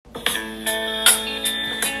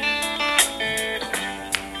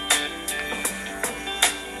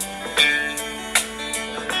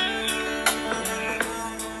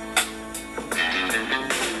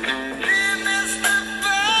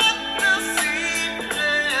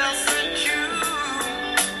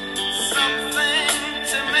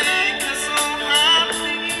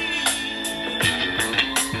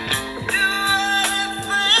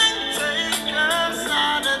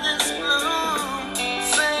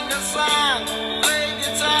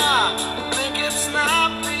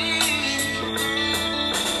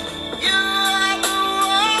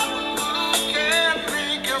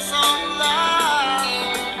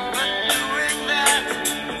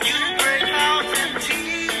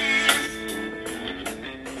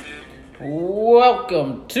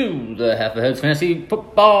welcome to the Half a Heads Fantasy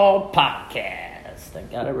Football Podcast.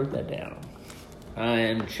 Thank God I wrote that down. I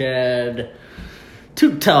am Chad,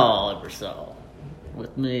 too tall ever so.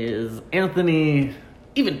 With me is Anthony,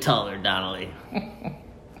 even taller Donnelly.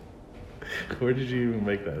 Where did you even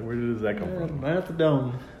make that? Where does that come from? Right at the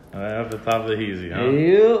dome. Right off the top of the easy, huh?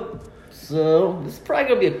 Yep. So, this is probably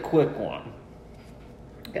going to be a quick one.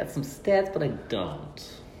 I got some stats, but I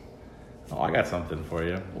don't. Oh, I got something for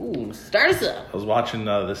you. Ooh, start us up. I was watching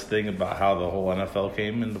this thing about how the whole NFL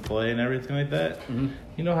came into play and everything like that. Mm-hmm.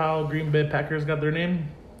 You know how Green Bay Packers got their name?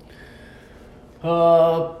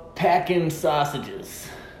 Packing sausages.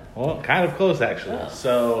 Well, kind of close, actually. Oh.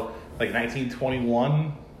 So, like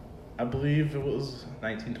 1921, I believe it was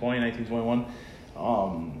 1920,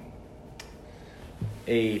 1921.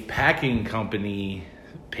 A packing company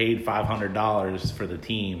paid $500 for the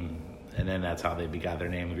team, and then that's how they got their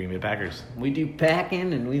name, the Green Bay Packers. We do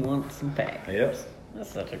packing, and we want some pack. Yep.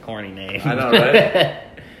 That's such a corny name. I know, right?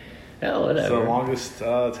 Hell, whatever. It's the longest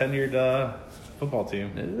tenured football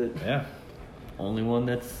team. Is it? Yeah. Only one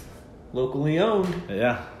that's locally owned.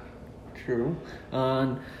 Yeah. True.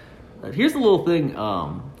 Here's the little thing.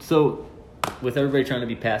 So, with everybody trying to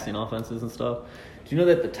be passing offenses and stuff, do you know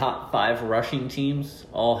that the top 5 rushing teams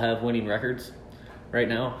all have winning records right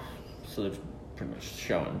now? So they're pretty much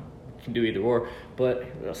showing you can do either or. But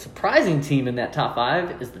a surprising team in that top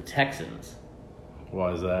 5 is the Texans.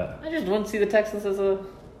 Why is that? I just wouldn't see the Texans as a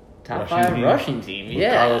top Rushing 5 team? rushing team. With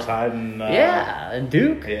Yeah. Carlos Hyde and... Yeah, and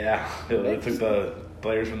Duke. Yeah. They took the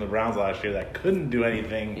players from the Browns last year that couldn't do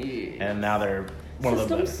anything, Yeah. and now they're one of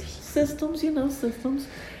the best. Systems.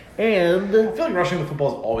 And I feel like rushing the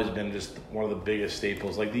football has always been just one of the biggest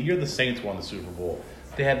staples. Like the year the Saints won the Super Bowl,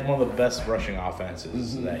 they had one of the best rushing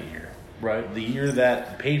offenses that year. right. The year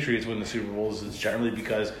that the Patriots win the Super Bowls is generally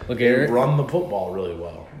because they LeGarrette. run the football really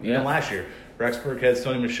well. Yeah. Even last year, Rex Burkhead,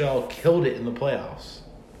 Sony Michel killed it in the playoffs.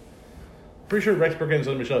 Pretty sure Rex Burkhead and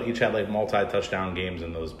Sony Michel each had like multi-touchdown games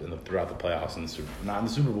throughout the playoffs, not in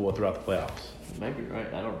the Super Bowl, but throughout the playoffs. You might be right.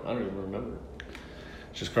 I don't even remember.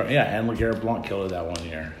 It's just crazy. Yeah, and LeGarrette Blount killed it that one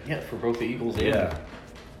year. Yeah, for both the Eagles and Yeah.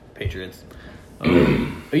 Patriots. Are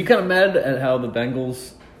you kind of mad at how the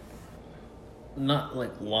Bengals not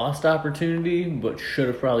like lost opportunity, but should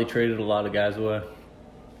have probably traded a lot of guys away?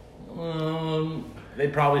 They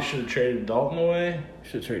probably should have traded Dalton away.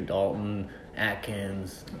 Should have traded Dalton,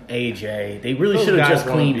 Atkins, AJ. They really Those should have guys just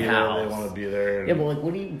wanna cleaned be there, house. They want to be there. Yeah, but like,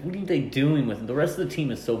 what are they doing with them? The rest of the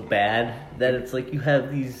team is so bad that it's like you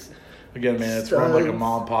have these. Again, man, it's run like a studs.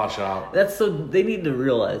 mom and pop shop. That's so they need to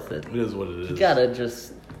realize that It is what it is. you gotta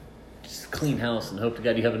just clean house and hope to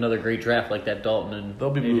God you have another great draft like that Dalton and They'll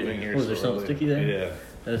be AJ. moving here. Was there something shortly. sticky there? Yeah.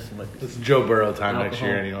 This might be. It's Joe Burrow time next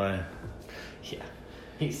year Alcohol. anyway. Yeah,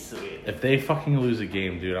 he's sweet. If they fucking lose a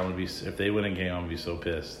game, dude, if they win a game, I'm gonna be so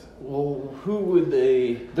pissed. Well, who would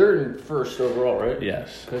they? They're in first overall, right?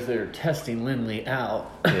 Yes. Because they're testing Lindley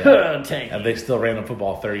out. Yeah. Tank. And they still ran the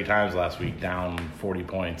football 30 times last week, down 40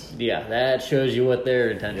 points. Yeah, that shows you what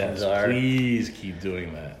their intentions Yes, are. please keep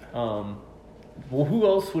doing that. Well, who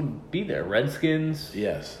else would be there? Redskins?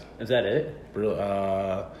 Yes. Is that it?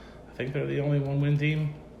 I think they're the only one-win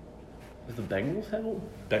team. Does the Bengals have one?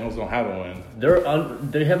 Bengals don't have a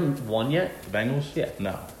win. They haven't won yet. The Bengals? Yeah.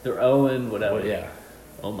 No. They're 0 whatever. Well, yeah.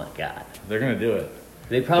 Oh my God. They're gonna do it.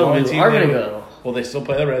 They The probably only team are going to they- go. Well, they still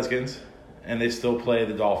play the Redskins, and they still play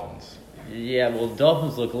the Dolphins. Yeah, well,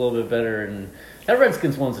 Dolphins look a little bit better, and that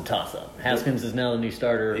Redskins one's a toss-up. Haskins is now the new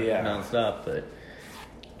starter Yeah. nonstop, but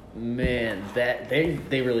man, that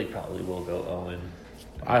they really probably will go 0.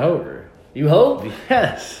 I hope. You hope?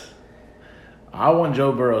 Yes. I want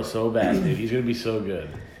Joe Burrow so bad, dude. He's gonna be so good.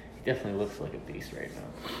 He definitely looks like a beast right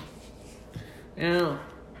now. Yeah,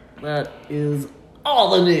 that is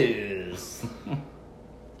all the news.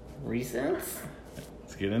 Recent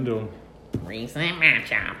Let's get into him.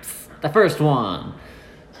 matchups. The first one.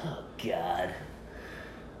 Oh God.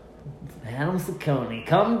 Adam Saccone,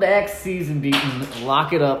 comeback season beaten,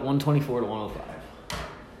 lock it up, 124 to 105.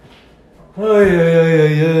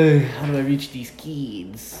 How do I reach these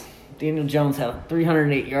kids? Daniel Jones had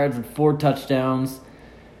 308 yards and 4 touchdowns.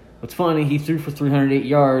 What's funny, he threw for 308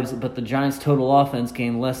 yards, but the Giants' total offense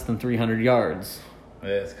came less than 300 yards. Yeah,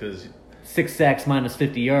 it's because 6 sacks minus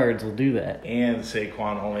 50 yards will do that. and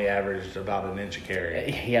Saquon only averaged about an inch a carry.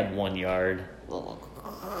 He had 1 yard.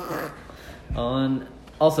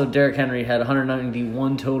 Also, Derrick Henry had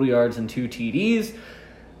 191 total yards and 2 TDs.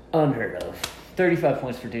 Unheard of. 35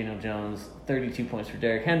 points for Daniel Jones, 32 points for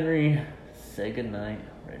Derrick Henry. Say goodnight,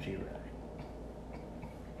 Reggie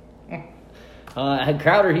Wright. I had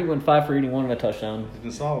Crowder. He went 5 for 81 and a touchdown. He's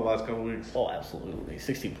been solid the last couple weeks. Oh, absolutely.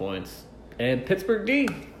 60 points. And Pittsburgh D.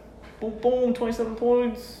 Boom, boom, 27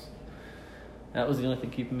 points. That was the only thing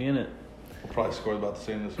keeping me in it. We'll probably score about the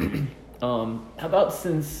same this week. How about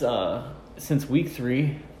since week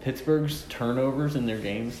 3, Pittsburgh's turnovers in their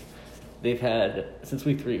games, they've had, since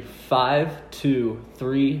week 3, 5, 2,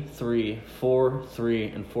 3, 3, 4, 3,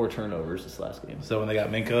 and 4 turnovers this last game. So when they got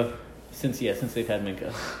Minka? Since they've had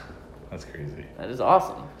Minka. That's crazy. That is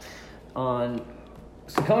awesome. On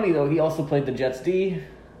Saucony, though, he also played the Jets D.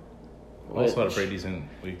 Also had a pretty decent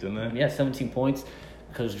week, didn't they? Yeah, 17 points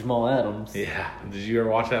because Jamal Adams. Yeah. Did you ever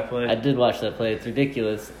watch that play? I did watch that play. It's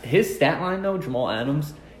ridiculous. His stat line, though, Jamal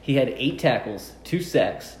Adams, he had 8 tackles, 2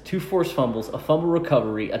 sacks, 2 forced fumbles, a fumble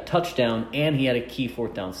recovery, a touchdown, and he had a key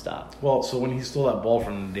 4th down stop. Well, so when he stole that ball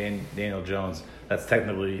from Daniel Jones, that's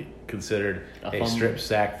technically considered a strip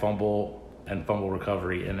sack, fumble, and fumble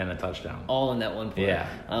recovery, and then a touchdown. All in that one play. Yeah.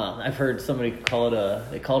 I've heard somebody call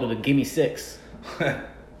it they called it a gimme 6.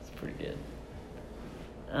 It's pretty good.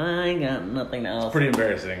 I ain't got nothing else. Pretty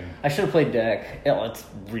embarrassing. I should have played Dak. Oh, it's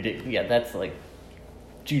ridiculous. Yeah, that's like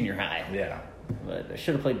junior high. Yeah. But I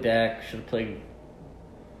should have played Dak. Should have played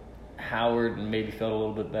Howard and maybe felt a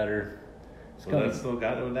little bit better. Would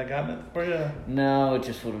that gotten it for you? No, it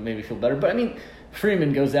just would have made me feel better. But I mean,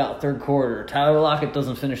 Freeman goes out third quarter. Tyler Lockett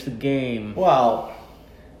doesn't finish the game. Well,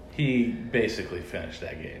 he basically finished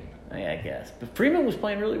that game. Yeah, I guess. But Freeman was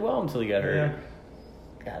playing really well until he got hurt. Yeah.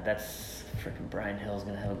 God, that's freaking Brian Hill's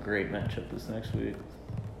going to have a great matchup this next week.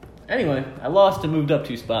 Anyway, I lost and moved up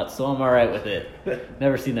 2 spots, so I'm all right with it.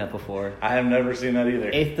 Never seen that before. I have never seen that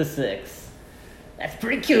either. 8th to 6th. That's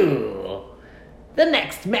pretty cool. The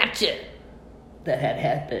next matchup that had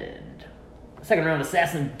happened. Second round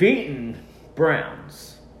assassin beaten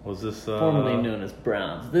Browns. Was this Formerly known as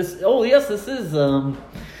Browns. This is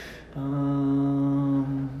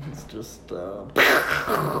it's just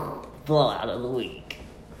blowout of the week.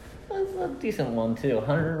 That's a decent one too.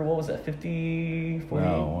 100, what was that? 50, 40,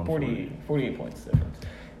 No, 40, 48 points difference.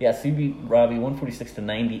 Yeah, so you beat Robbie 146 to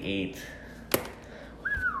 98.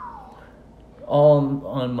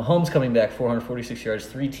 On Mahomes coming back, 446 yards,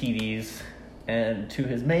 3 TDs, and to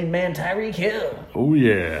his main man, Tyreek Hill. Oh,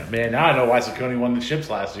 yeah. Man, now I know why Saucony won the chips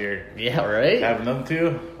last year. Yeah, right? Having them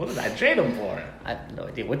too. What did I trade them for? I have no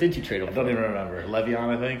idea. What did you trade him I for? don't even remember.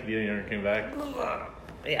 Le'Veon, I think. He never came back.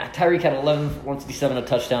 Yeah, Tyreek had 11 for 157, a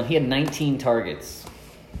touchdown. He had 19 targets.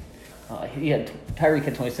 Tyreek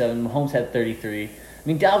had 27. Mahomes had 33. I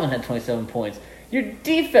mean, Dalvin had 27 points. Your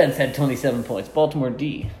defense had 27 points. Baltimore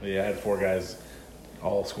D. Yeah, I had 4 guys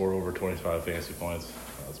all score over 25 fantasy points.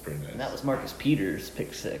 That's pretty nice. And that was Marcus Peters,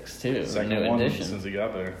 pick 6, too. Second new one addition. since he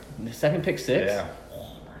got there. The second pick 6? Yeah.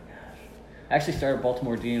 Oh, my gosh. I actually started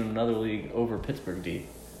Baltimore D in another league over Pittsburgh D.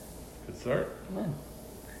 Good start.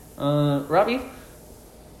 Robbie?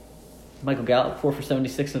 Michael Gallup, 4 for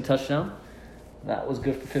 76 and a touchdown. That was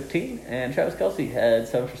good for 15. And Travis Kelce had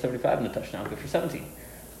 7 for 75 and a touchdown, good for 17.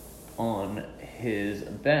 On his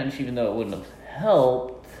bench, even though it wouldn't have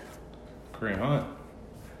helped. Kareem Hunt.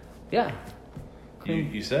 Yeah.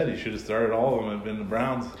 You said he should have started all of them and been the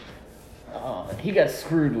Browns. He got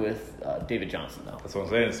screwed with David Johnson, though. That's what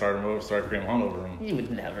I'm saying. Start Kareem Hunt over him. You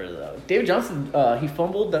would never, though. David Johnson, he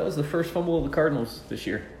fumbled. That was the first fumble of the Cardinals this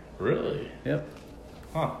year. Really? Yep.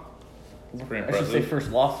 Huh. That's pretty I impressive. should say first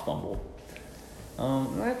lost fumble.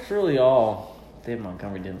 That's really all. David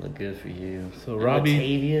Montgomery didn't look good for you. So, And Robbie-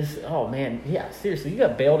 Latavius, oh, man. Yeah, seriously. You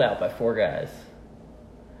got bailed out by 4 guys.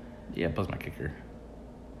 Yeah, plus my kicker.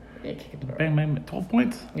 Yeah, kick it to Bang, bang, 12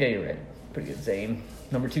 points? Yeah, you're right. Pretty good, Zane.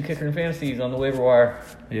 Number 2 kicker in fantasy. He's on the waiver wire.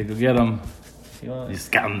 Yeah, go get him. You want You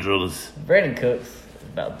scoundrels. Brandon Cooks is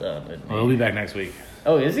about done. Isn't he? Well, he'll be back next week.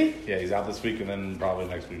 Oh, is he? Yeah, he's out this week, and then probably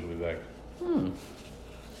next week he'll be back.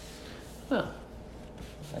 Huh.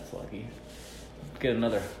 That's lucky. Get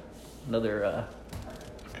another Concussion.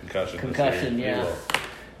 this concussion, year. He yeah. will.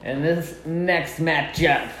 And this next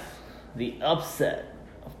matchup, the upset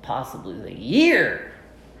of possibly the year.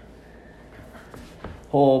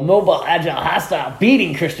 Oh, mobile, agile, hostile,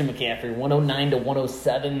 beating Christian McCaffrey, 109 to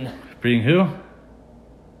 107. Being who?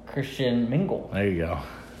 Christian Mingle. There you go.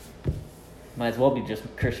 Might as well be just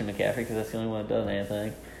Christian McCaffrey because that's the only one that does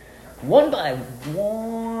anything. Won by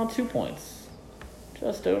 2 points.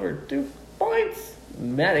 Just over 2 points.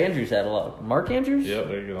 Matt Andrews had a lot. Mark Andrews? Yep,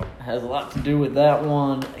 there you go. Has a lot to do with that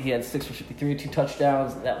one. He had 6 for 53, 2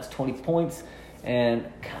 touchdowns. That was 20 points.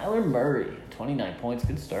 And Kyler Murray, 29 points.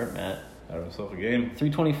 Good start, Matt. Had himself a game.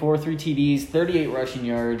 324, 3 TDs, 38 rushing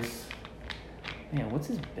yards. Man, what's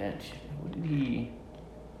his bench? What did he...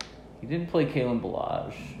 He didn't play Kalen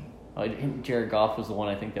Balaj. Jared Goff was the one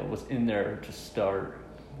I think that was in there to start.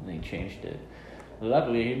 And they changed it.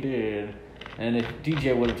 Luckily, he did. And if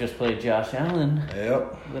DJ would have just played Josh Allen,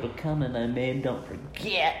 Yep. little comment I made, don't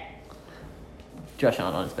forget. Josh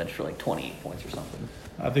Allen on his bench for like 28 points or something.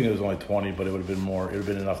 I think it was only 20, but it would have been more. It would have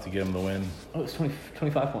been enough to get him the win. Oh, it was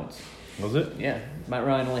 25 points. Was it? Yeah, Matt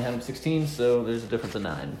Ryan only had him 16, so there's a difference of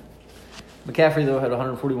 9. McCaffrey, though, had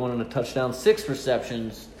 141 and a touchdown, 6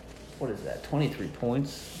 receptions. What is that, 23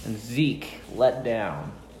 points? And Zeke let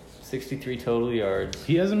down, 63 total yards.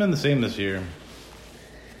 He hasn't been the same this year.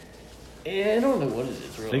 I don't know what it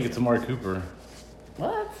is, really. I think it's Amari Cooper.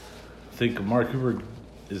 What? I think Amari Cooper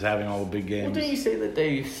is having all the big Well, games. didn't you say that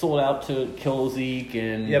they sold out to kill Zeke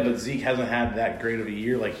and... Yeah, but Zeke hasn't had that great of a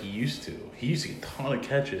year like he used to. He used to get a ton of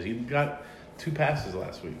catches. He got 2 passes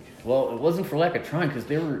last week. Well, it wasn't for lack of trying because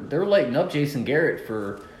they were lighting up Jason Garrett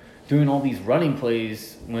for doing all these running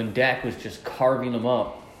plays when Dak was just carving them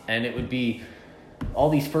up, and it would be all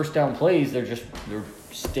these first down plays. They're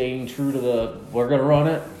staying true to we're gonna run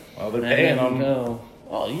it. Well, they're paying them. No.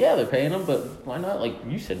 Well, yeah, they're paying them, but why not? Like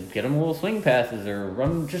you said, get them little swing passes or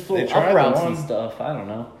run just little up routes and stuff. I don't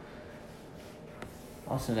know.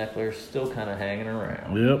 Austin Eckler's still kind of hanging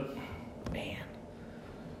around. Yep. Man,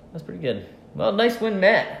 that's pretty good. Well, nice win,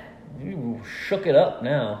 Matt. You shook it up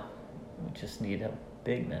now. We just need a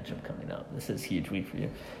big matchup coming up. This is a huge week for you.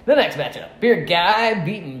 The next matchup, Beer Guy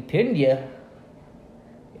beating Pena,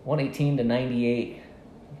 118-98.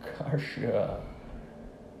 Gosh,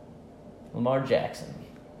 Lamar Jackson.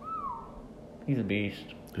 He's a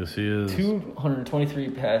beast. Yes, he is. 223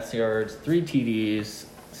 pass yards, 3 TDs,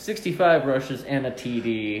 65 rushes, and a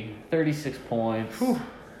TD, 36 points. Whew.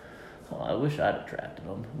 Oh, I wish I'd have drafted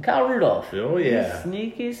him. Kyle Rudolph. Oh, yeah.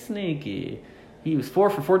 Sneaky. He was 4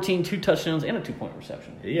 for 14, 2 touchdowns, and a 2-point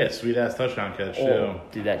reception. Yeah, sweet-ass touchdown catch, too. Oh,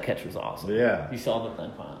 dude, that catch was awesome. Yeah. You saw the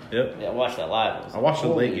thing finally. Yep. Yeah, I watched that live. I watched the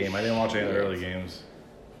late game. Shit. I didn't watch any of the early games.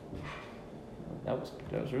 That was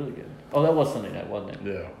really good. Oh, that was Sunday night, wasn't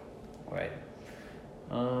it? Yeah. Right.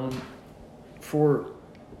 For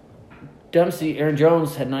Dempsey, Aaron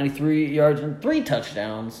Jones had 93 yards and 3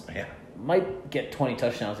 touchdowns. Yeah. Might get 20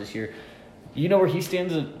 touchdowns this year. You know where he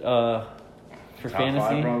stands for Top fantasy?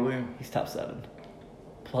 5, probably. He's top 7.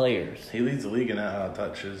 Players. He leads the league in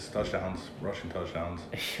touchdowns, rushing touchdowns.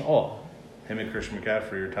 Oh, Him and Christian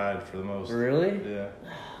McCaffrey are tied for the most. really? Yeah.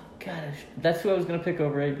 Gosh, that's who I was going to pick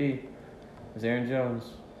over AB. Was Aaron Jones.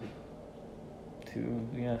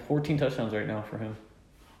 14 touchdowns right now for him.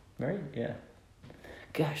 Right? Yeah.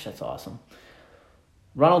 Gosh, that's awesome.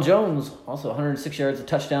 Ronald Jones, also 106 yards, a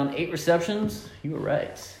touchdown, 8 receptions. You were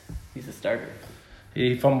right. He's a starter. Yeah,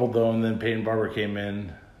 he fumbled, though, and then Peyton Barber came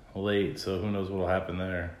in late, so who knows what will happen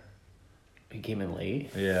there. He came in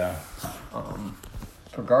late. Yeah.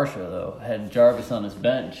 For Garcia, though, had Jarvis on his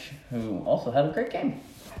bench, who also had a great game.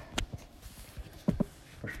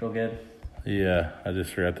 We're still good. Yeah, I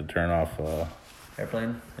just forgot to turn off.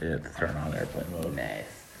 Airplane? Yeah, to turn on airplane mode. Nice.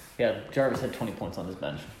 Yeah, Jarvis had 20 points on his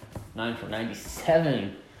bench. 9 for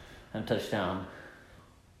 97 and a touchdown.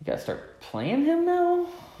 You got to start playing him now?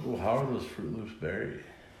 Ooh, how are those Fruit Loops berry?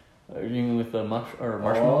 Are you mean with the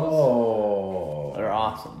marshmallows? Oh. They're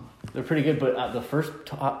awesome. They're pretty good, but the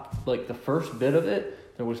first bit of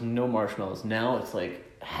it, there was no marshmallows. Now it's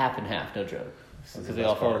like half and half, no joke. Because they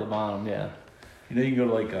all fall to the bottom, yeah. You know, you can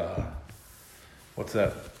go to what's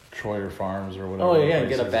that? Troyer Farms or whatever. Oh, yeah,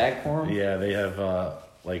 get a bag for them? Yeah, they have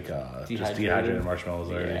just dehydrated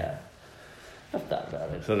marshmallows already. Yeah. I've thought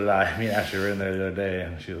about it. So did I. Me and Ashley were in there the other day,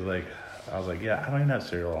 and she was like, I was like, yeah, I don't even have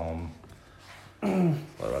cereal at home.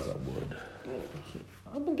 Otherwise I would.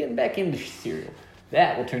 I've been getting back into cereal.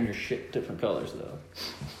 That will turn your shit different colors, though.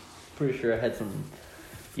 Pretty sure I had some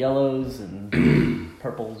yellows and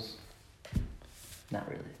purples. Not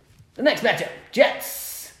really. The next matchup,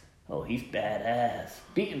 Jets. Oh, he's badass.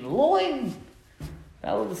 Beating Lloyd.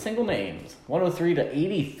 Battle of the single names.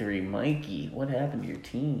 103-83. Mikey, what happened to your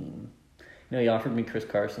team? You know, you offered me Chris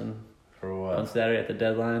Carson For what? on Saturday at the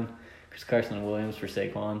deadline. Chris Carson and Williams for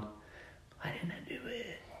Saquon. Why didn't I do it?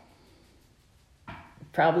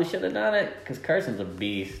 Probably should have done it because Carson's a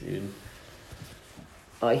beast, dude.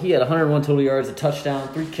 He had 101 total yards, a touchdown,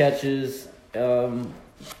 3 catches. But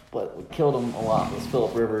what killed him a lot was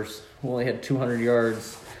Phillip Rivers, who only had 200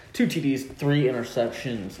 yards, 2 TDs, 3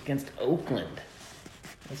 interceptions against Oakland.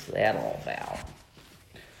 What's that all about?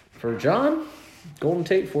 For John, Golden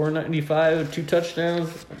Tate, 495, 2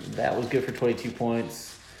 touchdowns. That was good for 22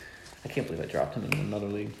 points. I can't believe I dropped him in another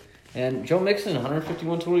league. And Joe Mixon,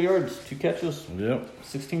 151 total yards, 2 catches, Yep.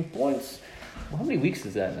 16 points. Well, how many weeks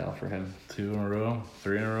is that now for him? 2 in a row,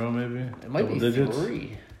 3 in a row, maybe. It might Double be digits.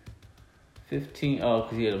 3. 15. Oh,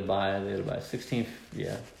 because he had a bye. They had a bye. 16.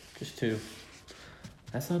 Yeah, just 2.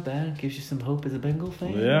 That's not bad. Gives you some hope as a Bengal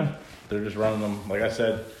fan. Yeah, they're just running them. Like I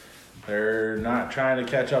said, they're not trying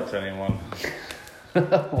to catch up to anyone.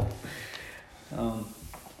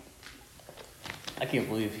 I can't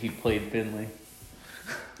believe he played Finley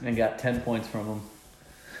and got 10 points from him.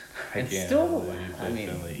 I can't still, believe he played I mean,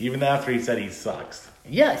 Finley. Even after he said he sucks.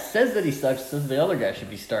 Yeah, it says that he sucks. Says the other guy should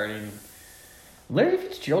be starting. Larry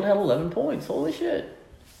Fitzgerald had 11 points. Holy shit.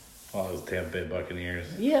 Well, it was Tampa Bay Buccaneers.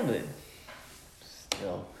 Yeah, but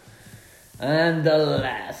still. And the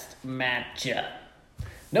last matchup.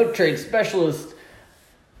 No trade specialist.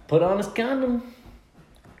 Put on his condom.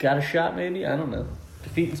 Got a shot, maybe? I don't know.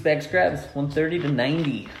 Defeating Spags Crabs,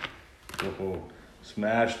 130-90. Oh,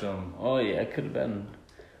 smashed them. Oh, yeah, it could have been...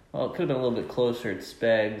 Well, it could have been a little bit closer at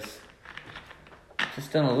Spags.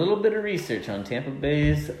 Just done a little bit of research on Tampa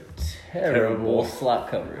Bay's terrible slot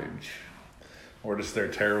coverage. Or just their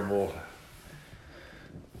terrible...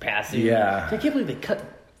 Passing. Yeah. I can't believe they cut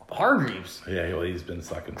Hargreaves. Yeah, well, he's been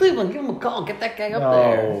sucking. Cleveland, give him a call. Get that guy up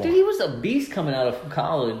there. Dude, he was a beast coming out of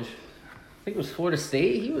college. I think it was Florida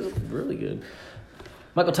State. He was really good.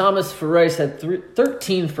 Michael Thomas for Rice had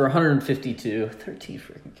 13 for 152. 13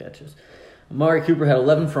 freaking catches. Amari Cooper had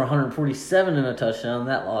 11 for 147 and a touchdown.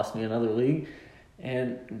 That lost me another league.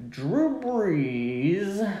 And Drew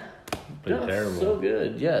Brees... Been terrible. So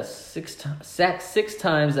good, yes. Sacked 6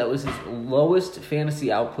 times. That was his lowest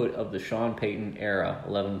fantasy output of the Sean Payton era,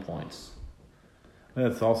 11 points.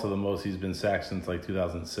 That's also the most he's been sacked since like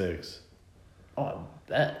 2006. Oh, I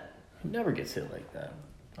bet. He never gets hit like that.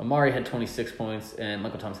 Amari had 26 points, and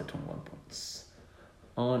Michael Thomas had 21 points.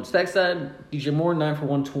 On Spag's side, DJ Moore, 9 for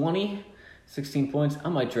 120, 16 points. I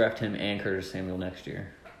might draft him and Curtis Samuel next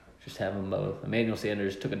year. Just have them both. Emmanuel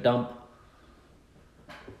Sanders took a dump.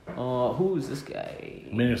 Who is this guy?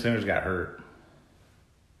 Emmanuel Sanders got hurt.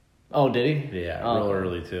 Oh, did he? Yeah, real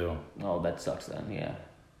early too. Oh, that sucks then, yeah.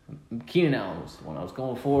 Keenan Allen was the one I was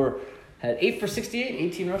going for. Had 8 for 68,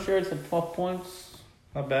 18 rush yards, had 12 points.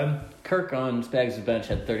 Not bad. Kirk on Spags' bench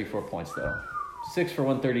had 34 points, though. 6 for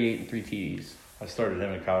 138 and 3 TDs. I started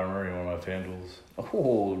him and Kyler Murray in one of my FanDuels.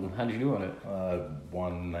 Oh, how'd you do on it?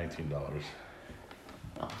 Won $19.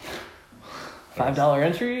 Oh. $5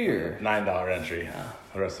 entry or $9 entry.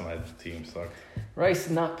 The rest of my team sucked. Rice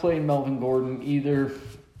not playing Melvin Gordon either.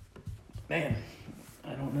 Man,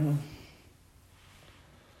 I don't know.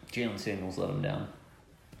 Jalen Samuels let him down.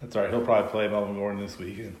 That's all right. He'll probably play Melvin Gordon this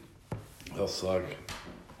weekend. He'll suck.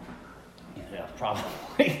 Yeah,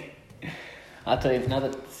 probably. I'll tell you, now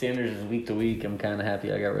that Sanders is week to week, I'm kind of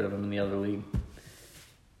happy I got rid of him in the other league.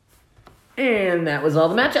 And that was all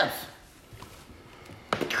the matchups.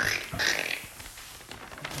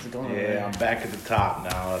 Yeah, I'm back at the top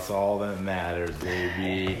now. That's all that matters,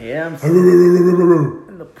 baby. Yeah, I'm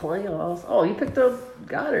in the playoffs. Oh, you picked up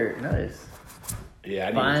Goddard. Nice. Yeah, I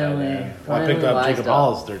need Finally, to tell that. I picked up Jacob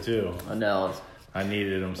Hollister, too. Oh, no. I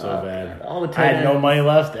needed him so bad. I had no money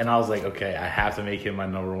left, and I was like, okay, I have to make him my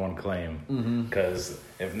number one claim. Because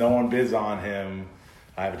if no one bids on him,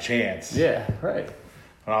 I have a chance. Yeah, right.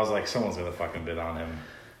 And I was like, someone's going to fucking bid on him.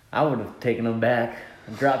 I would have taken him back.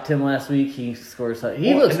 I dropped him last week. He scores. He looks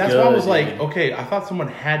good. And that's why I was like, okay, I thought someone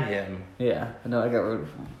had him. Yeah, no, I got rid of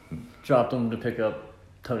him. Dropped him to pick up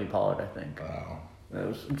Tony Pollard, I think. Wow. I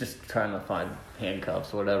was just trying to find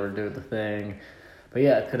handcuffs or whatever, do the thing. But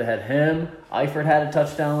yeah, I could have had him. Eifert had a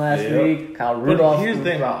touchdown last week. Kyle Rudolph. But here's the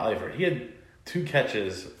thing about Eifert. He had 2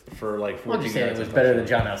 catches for like 14 I'm just saying yards. it was better than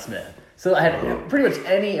John L. Smith. So I had pretty much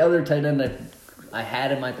any other tight end I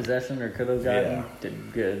had in my possession or could have gotten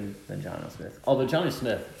did good than John L. Smith. Although Johnny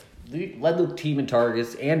Smith led the team in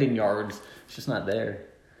targets and in yards. It's just not there.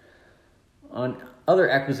 On other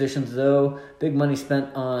acquisitions, though, big money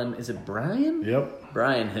spent on, is it Brian? Yep.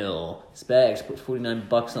 Brian Hill. Spags put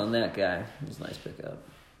 $49 on that guy. It was a nice pickup.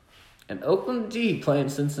 And Oakland D playing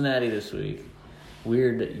Cincinnati this week.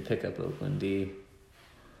 Weird that you pick up Oakland D.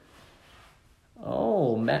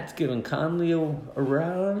 Oh, Matt's giving Conley a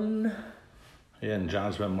run. Yeah, and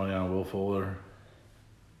John spent money on Will Fuller.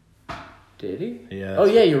 Did he? Yeah. Oh,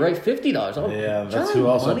 yeah, you're right. $50. Oh, yeah, that's who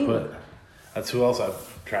else I put. That's who else I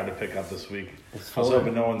tried to pick up this week. I was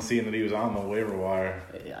hoping no one's seeing that he was on the waiver wire.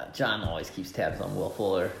 Yeah, John always keeps tabs on Will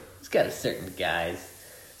Fuller. He's got a certain guys.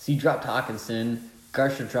 So you dropped Hawkinson.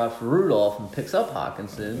 Garcia drops Rudolph and picks up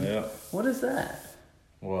Hawkinson. Yeah. What is that?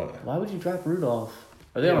 What? Why would you drop Rudolph?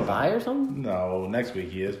 Are they on a bye or something? No, next week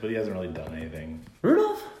he is, but he hasn't really done anything.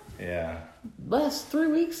 Rudolph? Yeah. Last 3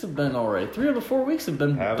 weeks have been all right. 3 of the 4 weeks have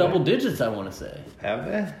been double digits, I want to say. Have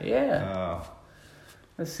they? Yeah. Oh.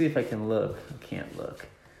 Let's see if I can look. I can't look.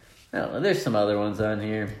 I don't know. There's some other ones on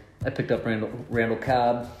here. I picked up Randall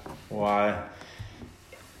Cobb. Why?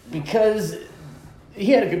 Because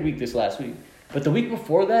he had a good week this last week. But the week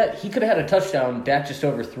before that, he could have had a touchdown. Dak just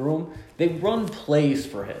overthrew him. They run plays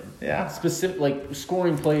for him. Yeah. Specific, like,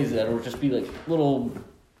 scoring plays that will just be, like, little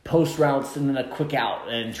post routes and then a quick out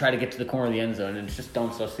and try to get to the corner of the end zone and just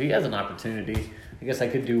dumb stuff. So he has an opportunity. I guess I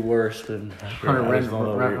could do worse than Hunter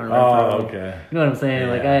Renfrow. Oh, okay. You know what I'm saying?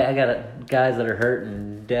 Yeah. Like, I got guys that are hurt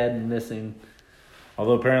and dead and missing.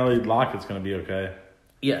 Although apparently Lockett's going to be okay.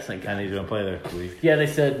 Yes, I And he's going to play next week. Yeah, they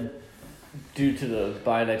said due to the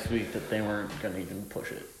bye next week that they weren't going to even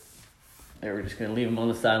push it. They were just going to leave him on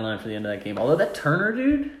the sideline for the end of that game. Although that Turner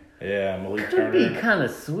dude Yeah, Malik could Turner. be kind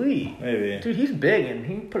of sweet. Maybe. Dude, he's big and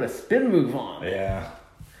he can put a spin move on. Yeah.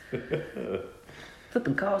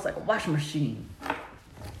 Flipping cars like a washing machine.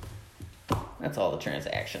 That's all the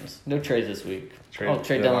transactions. No trades this week. Trade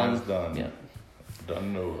deadline deadline's done. Yeah.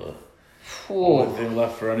 Done over. Whoa. Only thing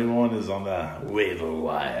left for anyone is on the waiver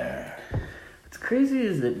wire. What's crazy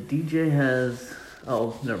is that DJ has...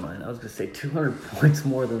 Oh, never mind. I was going to say 200 points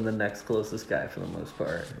more than the next closest guy for the most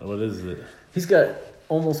part. What is it? He's got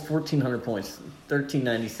almost 1,400 points,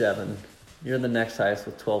 1,397. You're the next highest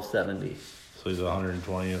with 1,270. So he's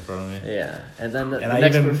 120 in front of me. Yeah, and then the And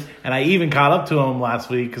next I even caught up to him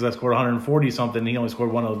last week because I scored 140 something. He only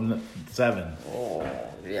scored 107. Oh,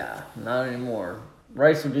 yeah, not anymore.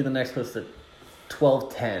 Rice would be the next closest at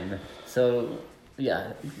 1,210. So,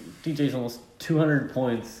 yeah, DJ's almost 200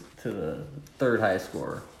 points to the third highest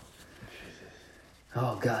scorer.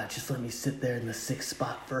 Oh, God, just let me sit there in the sixth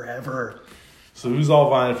spot forever. So who's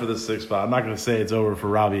all vying for the sixth spot? I'm not going to say it's over for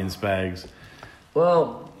Robbie and Spags.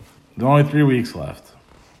 Well, There's only 3 weeks left.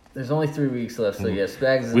 there's only 3 weeks left, so yeah,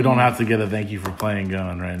 Spags is... We don't have to get a thank you for playing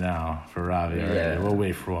going right now for Robbie. Yeah. Already. We'll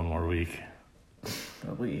wait for one more week.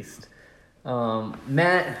 At least.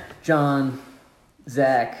 Matt, John,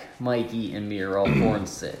 Zach, Mikey, and me are all 4 and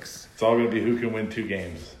 6. It's all going to be who can win 2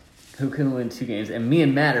 games. Who can win 2 games? And me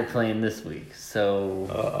and Matt are playing this week, so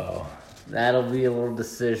Uh-oh. that'll be a little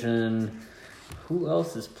decision. Who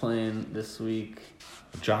else is playing this week?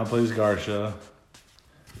 John plays Garsha.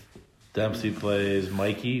 Dempsey plays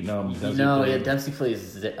Mikey. Dempsey plays... Dempsey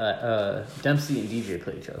plays. Dempsey and DJ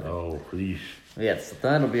play each other. Oh, please. Yes,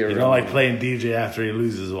 that'll be a. You real don't like one. playing DJ after he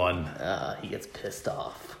loses one. He gets pissed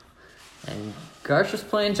off. And Garsha's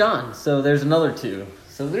playing John, so there's another 2.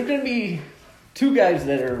 So there's gonna be 2 guys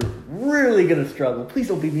that are really gonna struggle. Please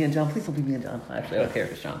don't beat me and John. Please don't beat me and John. Actually, I don't care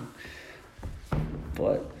if it's John.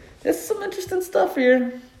 But there's some interesting stuff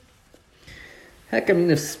here. Heck, I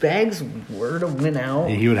mean, if Spags were to win out...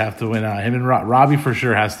 He would have to win out. Him and Robbie for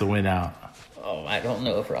sure has to win out. Oh, I don't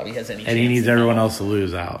know if Robbie has any And he chance needs to everyone know. else to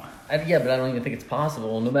lose out. Yeah, but I don't even think it's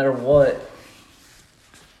possible. No matter what,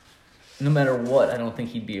 I don't think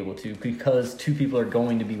he'd be able to because 2 people are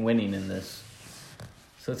going to be winning in this.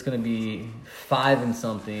 So it's going to be 5 and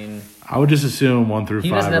something. I would just assume 1 through 5 He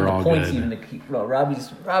doesn't have are the all points good. even to keep. Well,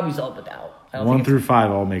 Robbie's all but out. I don't 1 think through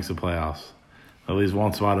 5 all makes the playoffs. At least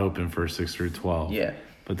one spot open for 6 through 12. Yeah.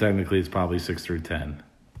 But technically it's probably 6 through 10.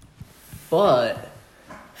 But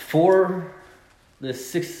for the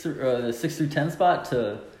 6 through 10 spot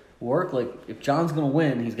to work, like if John's going to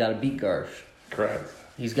win, he's got to beat Garsh. Correct.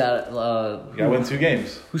 He's got You got to win 2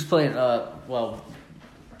 games. Who's playing? You got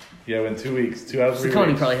to win 2 weeks. 2 out of 3 Ciccone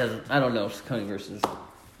weeks. probably has. I don't know Ciccone versus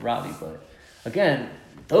Robbie, but again,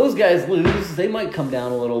 those guys lose. They might come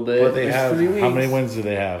down a little bit. But they There's have... 3 weeks. How many wins do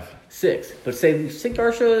they have? 6. But say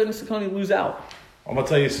Garsha and Ciccone lose out. I'm going to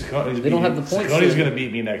tell you, Ciccone's They don't have the points Ciccone's to- going to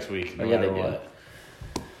beat me next week, no Oh, yeah, matter they do. what.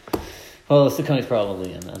 Well, Ciccone's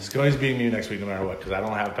probably in then. Ciccone's beating me next week no matter what because I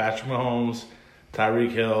don't have Patrick Mahomes,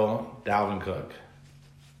 Tyreek Hill, Dalvin Cook.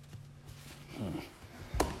 I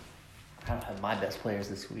don't have my best players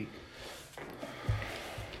this week.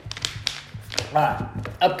 All right,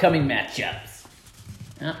 upcoming matchups.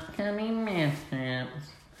 It's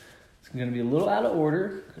going to be a little out of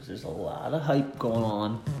order because there's a lot of hype going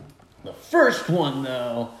on. The first one,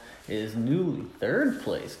 though, is newly 3rd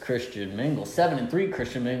place Christian Mingle. 7-3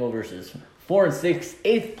 Christian Mingle versus 4-6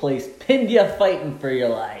 8th place Pindia fighting for your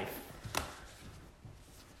life.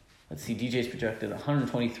 Let's see, DJ's projected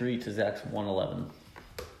 123 to Zach's 111.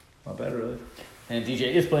 Not bad, really. And DJ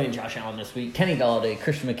is playing Josh Allen this week. Kenny Galladay,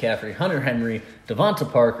 Christian McCaffrey, Hunter Henry,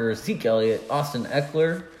 Devonta Parker, Zeke Elliott, Austin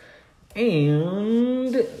Eckler,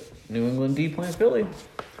 and New England D playing Philly.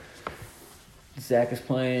 Zach is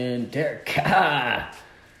playing Derek Carr.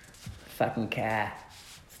 Fucking Carr.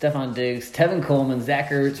 Stephon Diggs, Tevin Coleman, Zach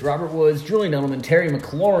Ertz, Robert Woods, Julian Edelman, Terry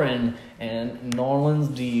McLaurin, and New Orleans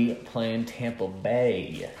D playing Tampa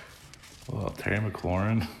Bay. Well, Terry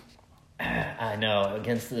McLaurin. I know,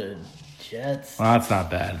 against the Jets. Well, that's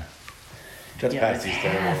not bad. Jets past D's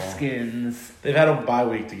terrible. Haskins. They've had a bye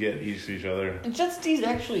week to get used to each other. And Jets D's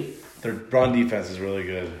actually... Their run defense is really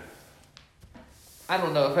good. I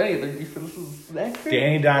don't know if any of their defense is that good.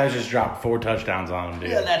 Danny Dimes just dropped 4 touchdowns on him,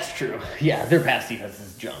 dude. Yeah, that's true. Yeah, their pass defense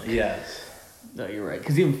is junk. Yes. No, you're right.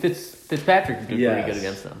 Because even Fitzpatrick did pretty good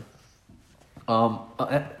against them.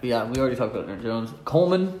 Yeah, we already talked about Aaron Jones.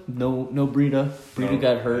 Coleman, no Breida. Breida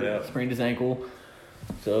got hurt, sprained his ankle.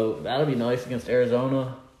 So that'll be nice against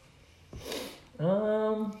Arizona.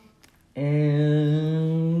 And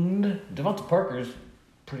Devonta Parker's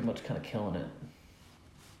pretty much kind of killing it.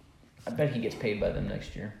 I bet he gets paid by them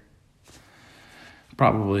next year.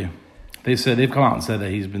 Probably. They've come out and said that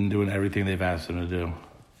he's been doing everything they've asked him to do.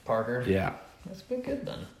 Parker? Yeah. That's been good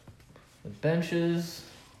then. The benches,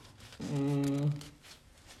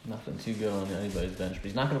 nothing too good on anybody's bench. But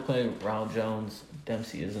he's not going to play Ronald Jones.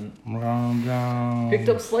 Dempsey isn't. Ronald Jones. Picked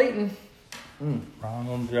up Slayton.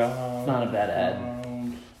 Ronald Jones. Not a bad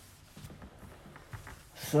ad.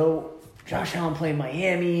 So, Josh Allen playing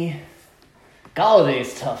Miami.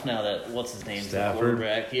 Galladay's tough now that what's-his-name's the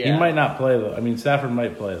quarterback. Yeah. He might not play, though. I mean, Stafford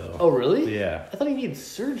might play, though. Oh, really? Yeah. I thought he needed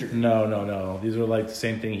surgery. No. These are like the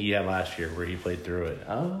same thing he had last year where he played through it.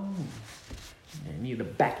 Oh. He needed a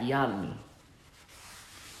backiotomy.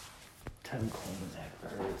 Tevin Coleman, Zach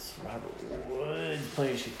Ertz, Robert Woods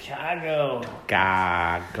playing Chicago.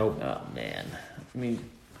 Go. Oh, man. I mean,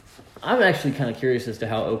 I'm actually kind of curious as to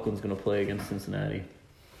how Oakland's going to play against Cincinnati.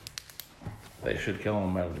 They should kill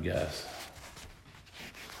him, I would guess.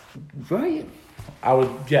 Right. I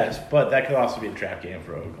would guess, but that could also be a trap game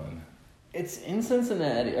for Oakland. It's in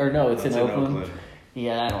Cincinnati. Or no, it's in Oakland.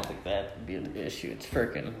 Yeah, I don't think that would be an issue. It's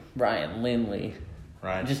freaking Ryan Finley.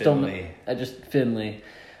 I just don't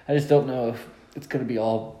know if it's going to be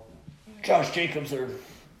all Josh Jacobs or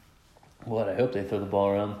what. I hope they throw the ball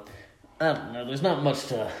around. I don't know. There's not much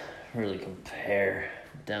to really compare.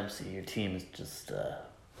 Dempsey, your team is just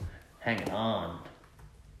hanging on.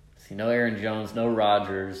 See, no Aaron Jones, no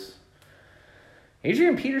Rodgers.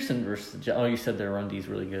 Adrian Peterson versus... Oh, you said their run D is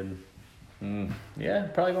really good. Yeah,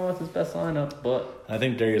 probably going with his best lineup, but... I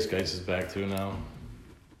think Darius Geis is back too now.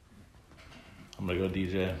 I'm going to go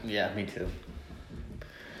DJ. Yeah, me too.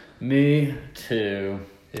 Me too.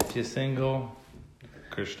 If you're single,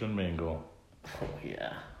 Christian Mingle. Oh,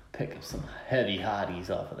 yeah. Pick up some heavy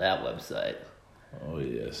hotties off of that website. Oh,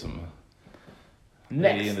 yeah, some...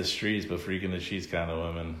 Next. Lady in the streets, but freaking the sheets kind of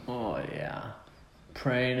women. Oh, yeah.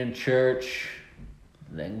 Praying in church,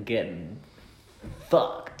 then getting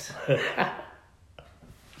fucked. The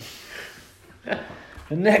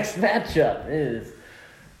next matchup is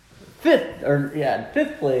fifth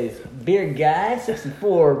place Beer Guy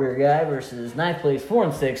 64 Beer Guy versus ninth place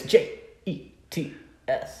 4-6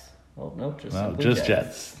 JETS. Oh no, just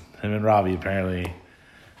Jets. Him and Robbie apparently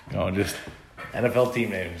going just NFL team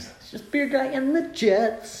names. It's just Beer Guy and the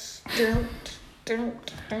Jets.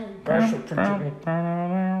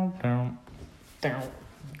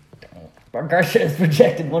 Garcia is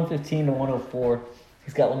projected 115 to 104.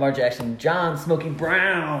 He's got Lamar Jackson, John Smokey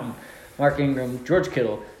Brown, Mark Ingram, George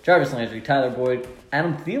Kittle, Jarvis Landry, Tyler Boyd,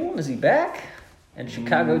 Adam Thielen. Is he back? And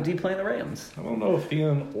Chicago D playing the Rams. I don't know if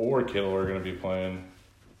Thielen or Kittle are going to be playing.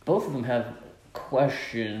 Both of them have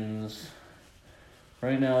questions.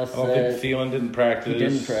 Right now, it's I don't think Thielen didn't practice. He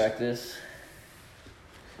didn't practice.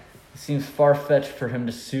 It seems far-fetched for him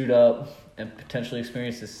to suit up and potentially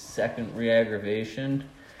experience his second re-aggravation.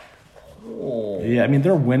 Oh. Yeah, I mean,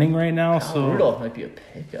 they're winning right now, so... Rudolph might be a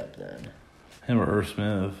pickup then. Him or Irv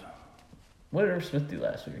Smith. What did Irv Smith do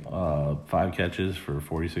last week? 5 catches for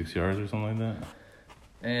 46 yards or something like that.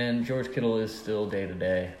 And George Kittle is still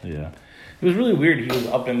day-to-day. Yeah. It was really weird. He was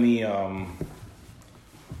up in the,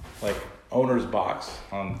 owner's box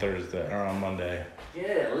on Thursday, or on Monday.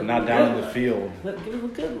 Yeah. Not down in the field. Give him a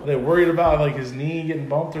good one. Are they worried about, his knee getting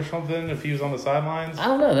bumped or something if he was on the sidelines? I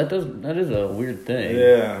don't know. That is a weird thing.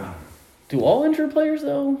 Yeah. Do all injured players,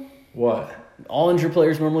 though? What? All injured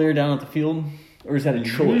players normally are down at the field? Or is that a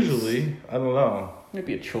choice? Usually. I don't know.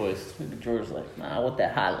 Maybe a choice. Maybe George's like, nah, I want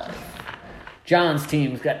that highlight. John's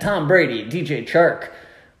team's got Tom Brady, DJ Chark.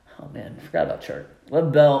 Oh, man, I forgot about Chark.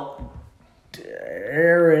 Lev Bell,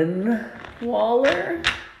 Darren Waller,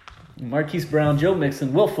 Marquise Brown, Joe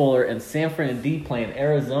Mixon, Will Fuller, and San Fran D playing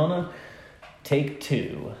Arizona. Take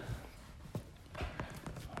 2.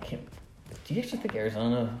 Do you actually think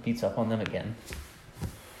Arizona beats up on them again?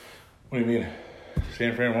 What do you mean?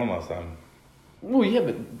 San Fran won last time. Well, yeah,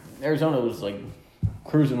 but Arizona was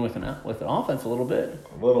cruising with an offense a little bit.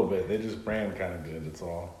 A little bit. They just ran kind of good, that's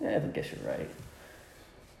all. Yeah, I guess you're right.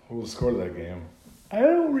 Who scored that game? I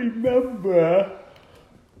don't remember.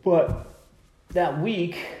 But that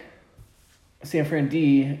week, San Fran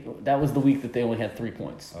D, that was the week that they only had 3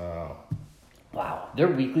 points. Oh. Wow. Their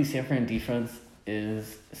weekly San Fran defense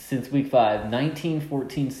is, since week 5, 19,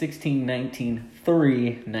 14, 16, 19,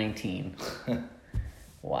 3, 19.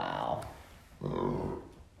 Wow.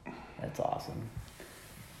 That's awesome.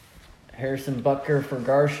 Harrison Butker for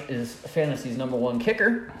Garsh is Fantasy's number 1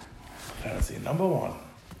 kicker. Fantasy number 1.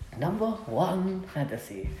 Number 1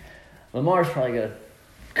 fantasy. Lamar's probably going to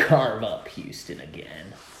carve up Houston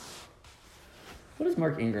again. What is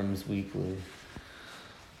Mark Ingram's weekly?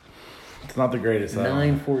 It's not the greatest.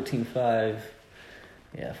 9, 14, 5.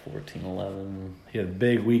 Yeah, 14, 11. He had a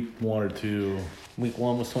big week 1 or 2. Week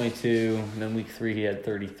 1 was 22. And then week 3 he had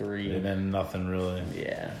 33. And then nothing really.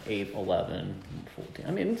 Yeah, 8, 11, 14.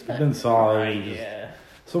 I mean, it's been solid. Right, yeah.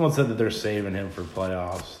 Someone said that they're saving him for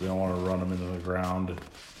playoffs. They don't want to run him into the ground.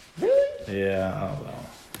 Really? Yeah, I don't know.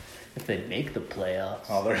 If they make the playoffs.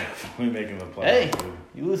 Oh, they're definitely making the playoffs. Hey, dude.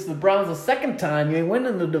 you lose to the Browns the second time, you ain't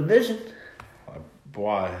winning the division.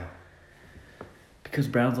 Why? Because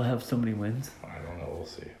Browns will have so many wins. I don't know. We'll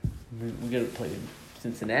see. We got to play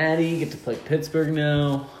Cincinnati, get to play Pittsburgh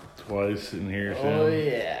now. Twice in here. Oh, soon.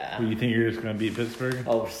 yeah. Well, you think you're just going to beat Pittsburgh?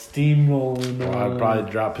 Oh, steamrolling. Well, I'd probably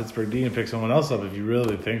drop Pittsburgh D and pick someone else up if you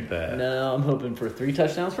really think that. No, I'm hoping for 3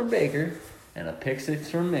 touchdowns from Baker and a pick 6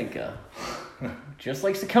 from Minka. Just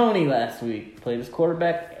like Saccone last week. Played his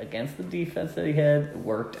quarterback against the defense that he had. It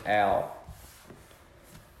worked out.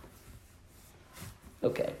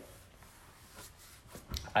 Okay.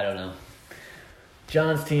 I don't know.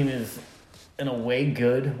 John's team is, in a way,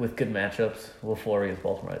 good with good matchups. Will Fuller against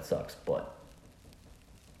Baltimore, it sucks, but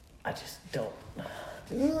I just don't.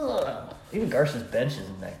 Ugh. Even Garcia's bench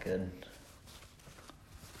isn't that good.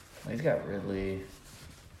 He's got Ridley.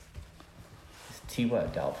 He's T.Y.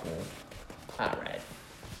 doubtful. All right.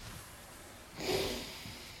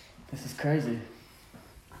 This is crazy.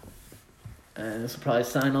 And this will probably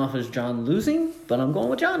sign off as John losing, but I'm going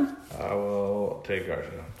with John. I will take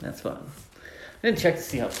Garcia. That's fine. I didn't check to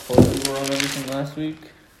see how close we were on everything last week.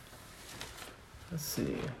 Let's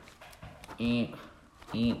see. Eep.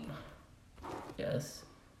 Yes.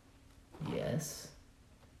 Yes.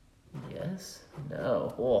 Yes.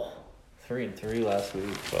 No. Oh. 3-3 last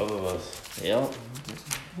week. Both of us. Yep.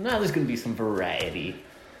 Now there's going to be some variety.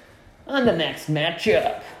 On the next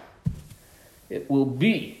matchup, it will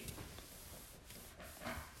be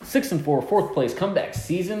 6-4, 4th place comeback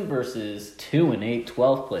season versus 2-8,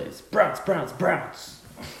 12th place. Browns.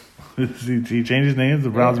 He changed his name to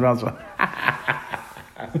Browns.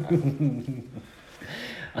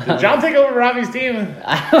 Did John take over Robbie's team?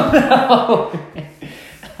 I don't know.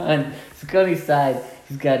 On Scottie's side,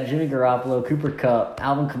 he's got Jimmy Garoppolo, Cooper Kupp,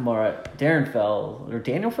 Alvin Kamara, Daniel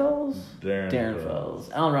Fells? Darren Fells.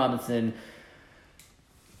 Allen Robinson,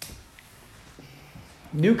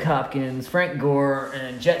 Nuke Hopkins, Frank Gore,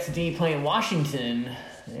 and Jets D playing Washington.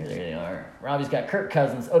 There they are. Robbie's got Kirk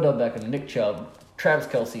Cousins, Odell Beckham, Nick Chubb, Travis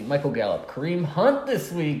Kelce, Michael Gallup, Kareem Hunt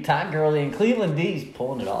this week, Todd Gurley, and Cleveland D's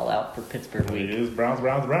pulling it all out for Pittsburgh week. It is Browns.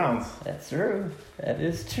 That's true. That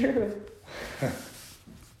is true.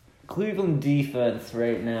 Cleveland defense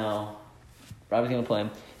right now. Robbie's gonna play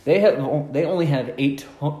him. They only have eight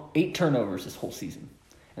turnovers this whole season,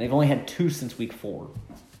 and they've only had 2 since week 4.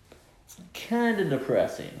 It's kind of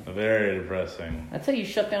depressing. Very depressing. That's how you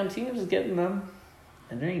shut down teams, is getting them,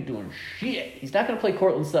 and they ain't doing shit. He's not gonna play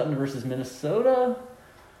Cortland Sutton versus Minnesota.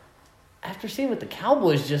 After seeing what the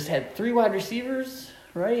Cowboys just had 3 wide receivers,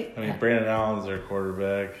 right? I mean, Brandon Allen's their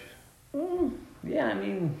quarterback. Yeah, I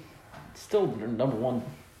mean, still their number one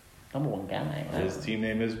guy. His team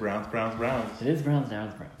name is Browns. It is Browns. Yes,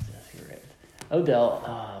 you're right. Odell,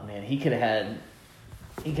 oh man, he could have had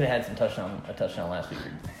a touchdown last week.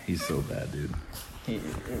 He's so bad, dude. It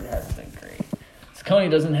hasn't been great. Saccone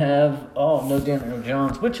doesn't have no Daniel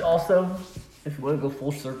Jones, which also, if you want to go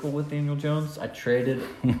full circle with Daniel Jones, I traded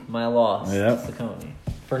my loss to Saccone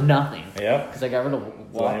for nothing. Yep. Because I got rid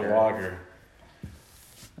of Walker.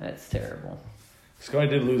 That's terrible. Saccone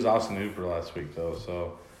did lose Austin Hooper last week, though,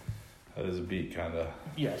 so that is a beat, kind of.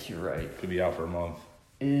 Yes, you're right. Could be out for a month.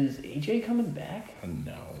 Is AJ coming back?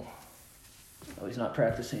 No. Oh, he's not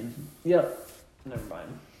practicing. Yep. Never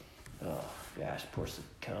mind. Oh, gosh, poor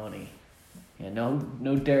Saccone. Yeah, no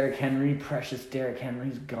Derrick Henry. Precious Derrick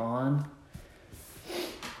Henry's gone.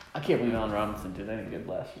 I can't believe Allen Robinson did any good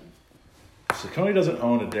last week. Saccone doesn't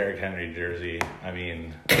own a Derrick Henry jersey. I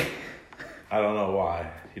mean, I don't know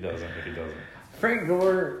why he doesn't, but he doesn't. Frank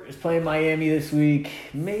Gore is playing Miami this week.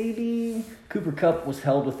 Maybe Cooper Kupp was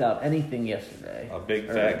held without anything yesterday. A big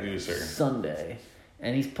fat gooser. Sunday.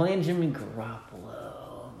 And he's playing Jimmy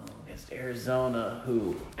Garoppolo. against Arizona,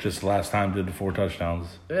 who... Just last time did 4 touchdowns.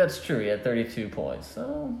 That's true. He had 32 points.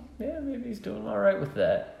 So, yeah, maybe he's doing all right with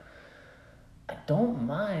that. I don't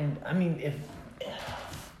mind. I mean, if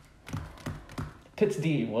Pitt's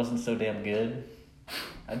D wasn't so damn good,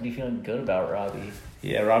 I'd be feeling good about Robbie.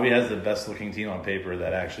 Yeah, Robbie has the best looking team on paper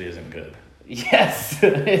that actually isn't good. Yes,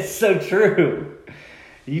 it's so true.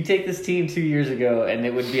 You take this team 2 years ago, and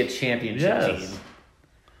it would be a championship team.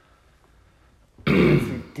 It's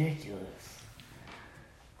ridiculous.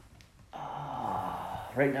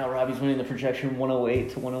 Right now, Robbie's winning the projection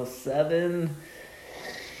 108 to 107.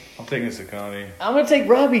 I'm taking Saccone. I'm going to take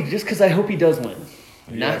Robbie just because I hope he does win.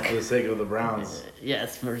 Yeah, for the sake of the Browns.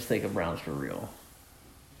 Yes, for the sake of Browns for real.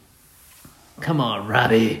 Come on,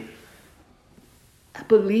 Robbie. I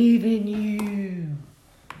believe in you.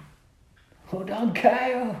 Hold on,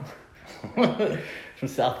 Kyle. From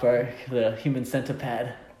South Park, the human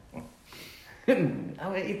centipede. I'm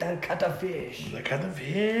gonna eat that cuttlefish. The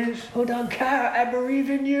cuttlefish? Hold on, Kyle. I believe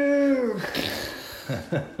in you.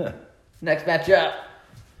 Next matchup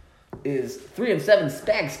is 3-7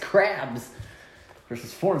 Spags Crabs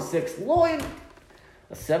versus 4-6 Lloyd.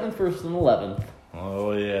 A 7th versus an 11th.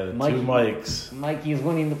 Oh, yeah, the 2 Mikes. Mikey is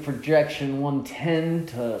winning the projection 110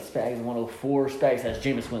 to Spags 104. Spags has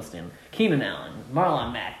Jameis Winston, Keenan Allen,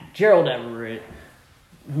 Marlon Mack, Gerald Everett,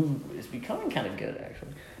 who is becoming kind of good,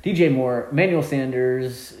 actually. DJ Moore, Emmanuel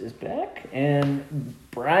Sanders is back, and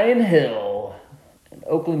Brian Hill. And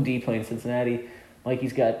Oakland D playing Cincinnati.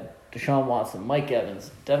 Mikey's got Deshaun Watson, Mike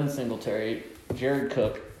Evans, Devin Singletary, Jared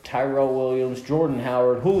Cook, Tyrell Williams, Jordan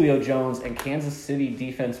Howard, Julio Jones, and Kansas City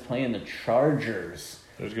defense playing the Chargers.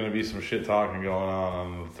 There's going to be some shit talking going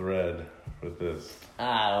on the thread with this.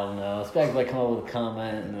 I don't know. Spags might come up with a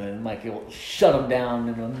comment, and then Mikey will shut him down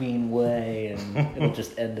in a mean way, and it'll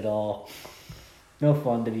just end it all. No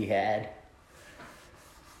fun to be had.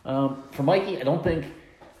 For Mikey, I don't think,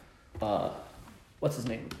 what's his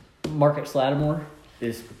name? Marcus Lattimore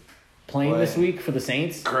is playing this week for the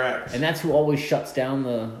Saints. Correct. And that's who always shuts down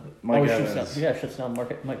Mike Evans. Shuts down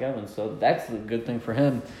Mike Evans. So that's a good thing for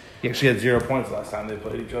him. He actually had 0 points last time they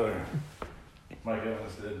played each other. Mike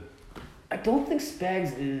Evans did. I don't think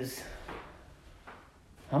Spags is...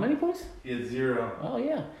 How many points? He had 0. Oh,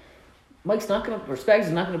 yeah. Spags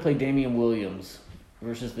is not going to play Damian Williams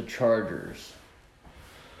versus the Chargers.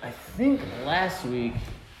 I think last week...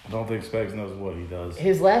 I don't think Spags knows what he does.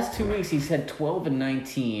 His last 2 weeks, he's had 12 and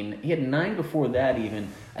 19. He had 9 before that even.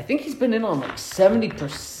 I think he's been in on like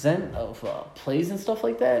 70% of plays and stuff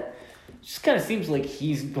like that. Just kind of seems like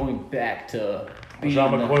he's going back to being...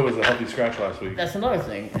 John McCoy was a healthy scratch last week. That's another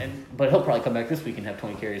thing. But he'll probably come back this week and have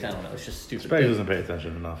 20 carries. I don't know. It's just stupid. Spags doesn't pay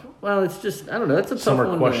attention enough. Well, it's just... I don't know. It's a tough Some are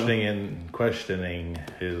one. questioning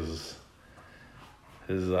his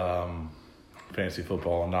fantasy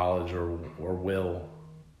football knowledge or will.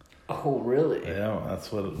 Oh, really? Yeah,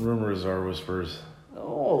 that's what rumors are, whispers.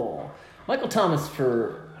 Oh. Michael Thomas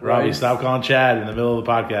for... Robbie, Rice. stop calling Chad in the middle of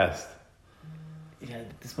the podcast. Yeah,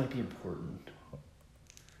 this might be important.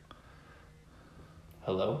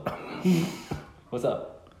 Hello? What's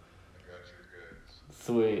up? I got your goods.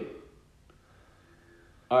 Sweet.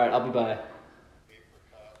 Alright, I'll be by.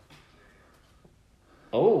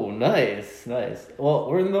 Oh, nice. Well,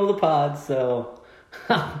 we're in the middle of the pod, so...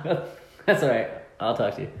 That's alright. I'll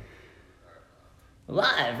talk to you.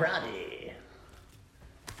 Live, Robbie.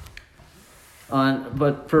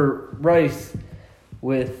 But for Rice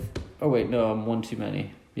with... Oh, wait, no, I'm one too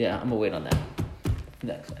many. Yeah, I'm going to wait on that.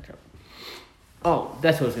 Next matchup. Oh,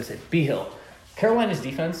 that's what I was going to say. B-Hill. Carolina's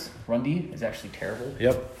defense, run D, is actually terrible.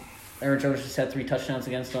 Yep. Aaron Jones just had 3 touchdowns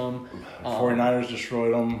against them. 49ers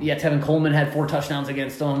destroyed them. Yeah, Tevin Coleman had 4 touchdowns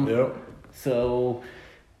against them. Yep. So,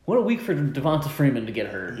 what a week for Devonta Freeman to get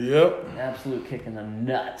hurt. Yep. An absolute kick in the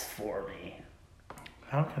nuts for me.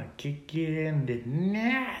 How can I kick you in the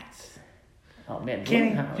nuts? Oh, man.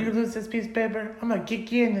 Kenny, you lose this piece of paper, I'm going to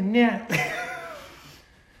kick you in the nuts.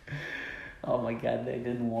 Oh, my God. They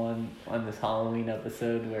did one on this Halloween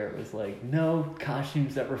episode where it was like, no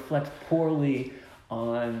costumes that reflect poorly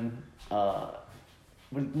on,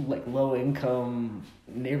 like, low-income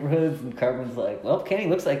neighborhoods. And Carmen's like, well, Kenny,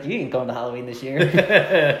 looks like you ain't going to Halloween this year.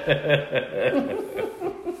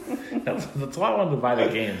 That's why I wanted to buy the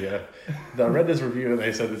game, yeah. I read this review and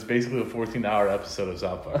they said it's basically a 14-hour episode of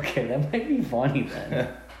South Park. Okay, that might be funny then.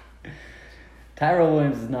 Tyrell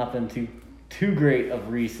Williams has not been too great of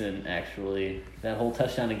recent, actually. That whole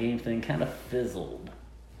touchdown a game thing kind of fizzled.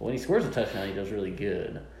 But when he scores a touchdown, he does really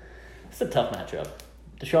good. It's a tough matchup.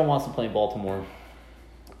 Deshaun Watson playing Baltimore.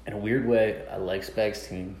 In a weird way, I like Spags'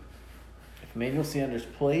 team. If Emmanuel Sanders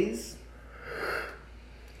plays,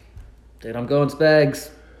 then I'm going Spags.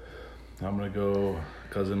 I'm going to go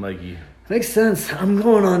Cousin Mikey. Makes sense. I'm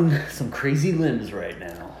going on some crazy limbs right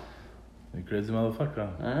now. You crazy motherfucker.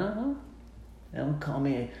 Uh-huh. They don't call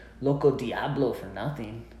me Loco Diablo for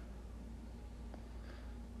nothing.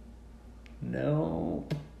 No.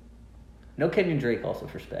 No Kenyon Drake also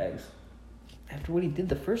for Spags. After what he did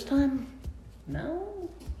the first time? No.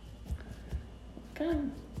 Okay.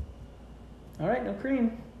 All right, no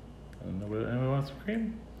cream. Anyone wants some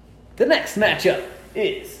cream? The next matchup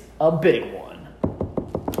is a big one.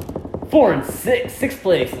 4 and 6, 6th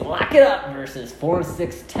place, Lock It Up versus 4 and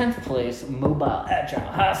 6, 10th place, Mobile Agile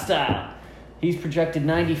Hostile. He's projected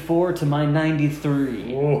 94 to my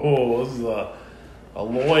 93. Whoa, this is a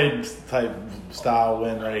Lloyd type style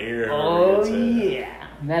win right here. Oh, yeah.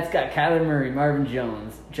 Matt's got Kyler Murray, Marvin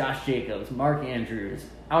Jones, Josh Jacobs, Mark Andrews,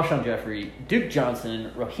 Alshon Jeffrey, Duke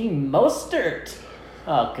Johnson, Raheem Mostert.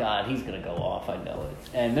 Oh, God, he's going to go off. I know it.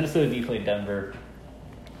 And Minnesota D played Denver.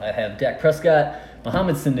 I have Dak Prescott,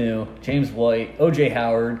 Mohamed Sanu, James White, O.J.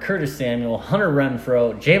 Howard, Curtis Samuel, Hunter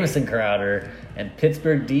Renfrow, Jamison Crowder, and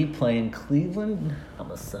Pittsburgh D playing Cleveland. I'm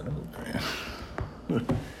a son of a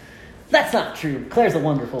bitch. That's not true. Claire's a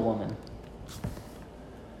wonderful woman.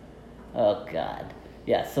 Oh, God.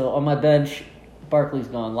 Yeah, so on my bench, Barkley's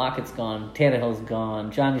gone, Lockett's gone, Tannehill's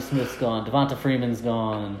gone, Johnny Smith's gone, Devonta Freeman's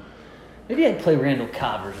gone. Maybe I'd play Randall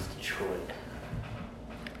Cobb versus Detroit.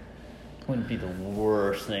 Wouldn't be the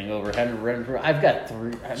worst thing over having Renfrow. I've got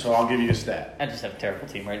 3. So I'll give you a stat. I just have a terrible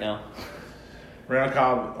team right now. Randall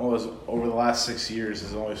Cobb was, over the last 6 years,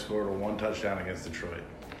 has only scored 1 touchdown against Detroit.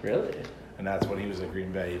 Really? And that's when he was at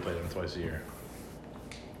Green Bay. He played them twice a year.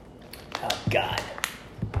 Oh, God.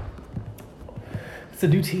 It's a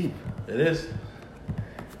new team. It is.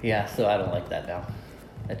 Yeah, so I don't like that now.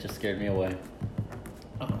 That just scared me away.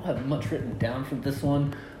 I don't have much written down for this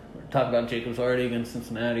one. We're talking about Jacobs already against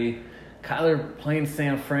Cincinnati. Kyler playing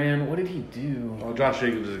San Fran. What did he do? Well, Josh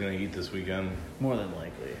Jacobs is going to eat this weekend. More than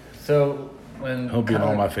likely. So when He'll be in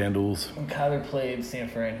all my FanDuels. When Kyler played San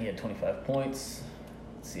Fran, he had 25 points.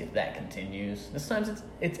 Let's see if that continues. This time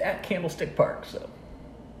it's at Candlestick Park, so.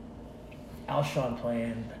 Alshon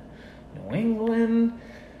playing New England.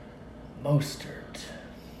 Mostert.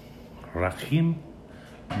 Raheem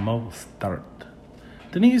Mostert.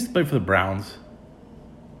 Didn't he used to play for the Browns?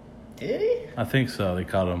 Did he? I think so. They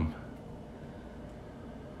caught him.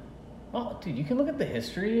 Oh, dude, you can look at the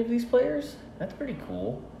history of these players. That's pretty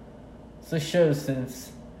cool. So this shows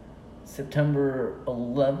since September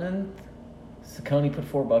 11th, Saccone put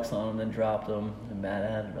 $4 on him, then dropped him, and Matt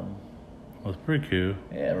added him. That's pretty cool.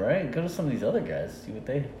 Yeah, right? Go to some of these other guys, see what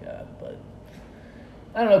they got. But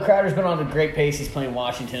I don't know. Crowder's been on a great pace. He's playing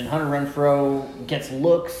Washington. Hunter Renfrow gets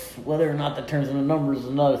looks. Whether or not that turns into numbers is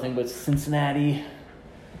another thing, but Cincinnati.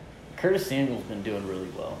 Curtis Samuel's been doing really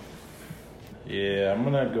well. Yeah, I'm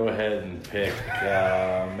going to go ahead and pick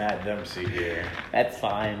Matt Dempsey here. That's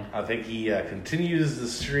fine. I think he continues the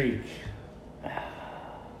streak. Oh,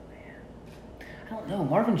 man. I don't know.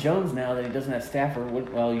 Marvin Jones, now that he doesn't have Stafford,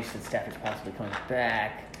 well, you said Stafford's possibly coming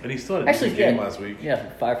back. And he still had a decent game last week. Yeah,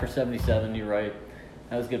 5 for 77, you're right.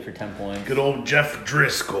 That was good for 10 points. Good old Jeff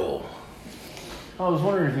Driscoll. I was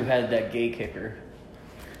wondering who had that gay kicker.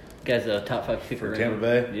 Guy's a top 5 kicker. For Tampa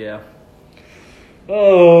Bay? Yeah.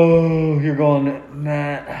 Oh, you're going,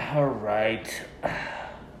 Matt. All right. I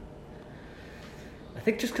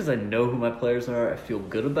think just because I know who my players are, I feel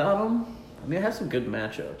good about them. I mean, I have some good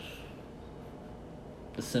matchups.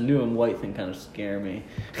 The Sanu and White thing kind of scare me.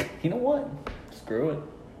 You know what? Screw it.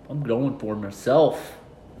 I'm going for myself.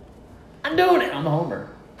 I'm doing it. I'm a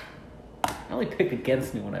homer. I only pick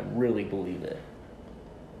against me when I really believe it.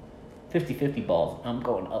 50-50 balls. I'm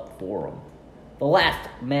going up for them. The last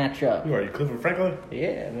matchup. You already Clifford Franklin?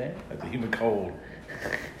 Yeah, man. At the human cold.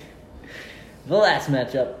 The last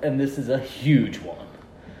matchup, and this is a huge one.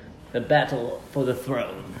 The battle for the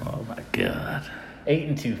throne. Oh, my God.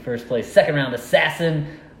 8-2 first place. Second round assassin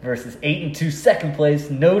versus 8-2 second place.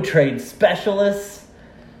 No trade specialists.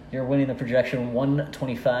 You're winning the projection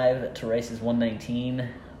 125 to Rice's 119.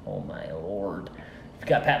 Oh, my Lord. You've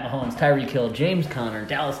got Pat Mahomes, Tyreek Hill, James Conner,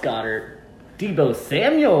 Dallas Goedert, Deebo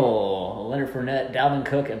Samuel, Leonard Fournette, Dalvin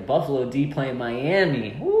Cook, and Buffalo D playing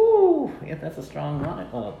Miami. Woo! Yeah, that's a strong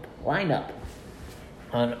lineup.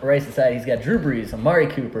 On Rice's side, he's got Drew Brees, Amari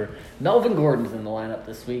Cooper, Melvin Gordon's in the lineup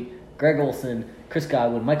this week, Greg Olsen, Chris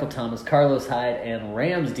Godwin, Michael Thomas, Carlos Hyde, and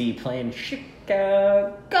Rams D playing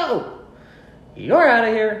Chicago. You're out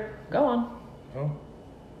of here. Go on. Oh.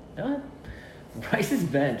 Go ahead. Rice's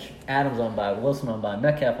bench, Adams on bye, Wilson on bye,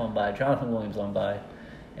 Metcalf on bye, Jonathan Williams on bye,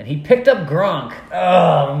 And he picked up Gronk.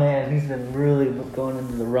 Oh, man. He's been really going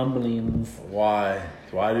into the rumblings. Why?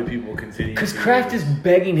 Why do people continue? Because Kraft is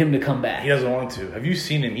begging him to come back. He doesn't want to. Have you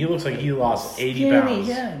seen him? He looks like he lost 80 Skinny, pounds.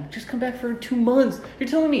 Yeah, just come back for 2 months. You're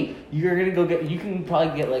telling me you're going to go get... You can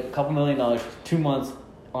probably get like a couple $1 million for 2 months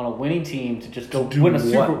on a winning team to just go do win a what,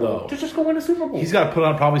 Super Bowl. though? To just go win a Super Bowl. He's got to put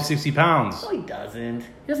on probably 60 pounds. No, he doesn't. He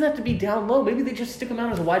doesn't have to be down low. Maybe they just stick him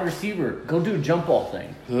out as a wide receiver. Go do a jump ball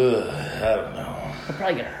thing. Ugh, I don't know. He'll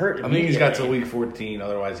probably get hurt. I think he's got till immediately. week 14,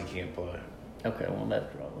 otherwise he can't play. Okay, well,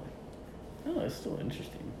 that's probably... Oh, it's still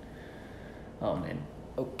interesting. Oh, man.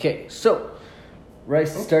 Okay, so...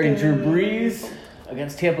 Rice is starting Drew Brees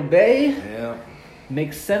against Tampa Bay. Yeah.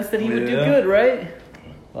 Makes sense that he would do Yeah. good, right?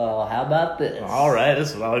 Well, how about this? All right,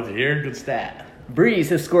 this is what I like to hear. Good stat. Brees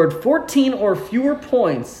has scored 14 or fewer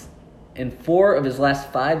points in 4 of his last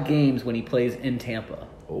 5 games when he plays in Tampa.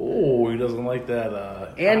 Oh, he doesn't like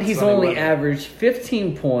that. And he's sunny only weather. averaged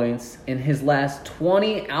 15 points in his last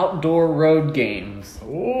 20 outdoor road games.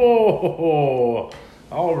 Oh,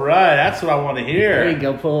 all right. That's what I want to hear. There you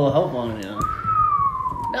go, put a little hope on him.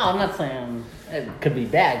 No, I'm not saying it could be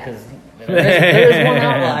bad because there's one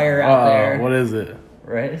outlier out there. What is it?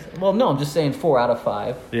 Right? Well, no, I'm just saying 4 out of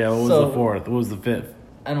 5. Yeah, what was So, the 4th? What was the 5th?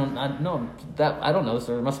 I don't know.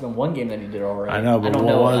 So there must have been one game that he did all right. I know, but I don't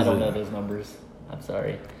what know. was I don't it? know those numbers. I'm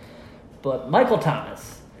sorry, but Michael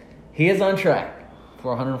Thomas, he is on track for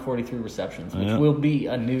 143 receptions, which Yeah. will be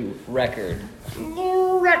a new record.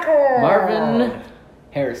 New record. Marvin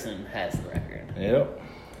Harrison has the record. Yep.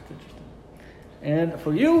 That's interesting. And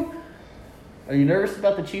for you, are you nervous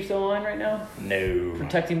about the Chiefs O-line right now? No.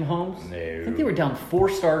 Protecting Mahomes? No. I think they were down 4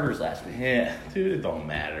 starters last week. Yeah, dude, it don't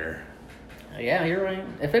matter. Yeah, you're right.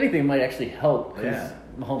 If anything, it might actually help because Yeah.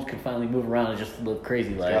 Mahomes can finally move around and just live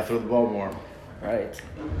crazy Gotta life. throw the ball more. Right.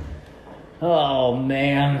 Oh,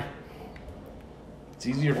 man. It's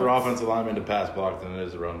easier for offensive linemen to pass block than it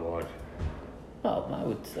is to run block. Oh, I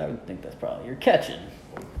would think that's probably you're catching.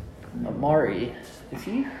 Amari, is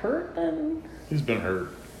he hurt then? He's been hurt,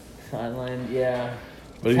 Sidelined, yeah.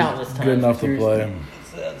 but Countless he's times. good enough to Here's play.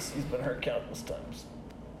 the- Says he's been hurt countless times.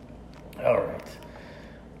 All right.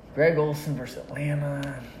 Greg Olsen versus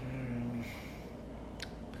Atlanta.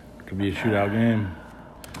 Could be a shootout game.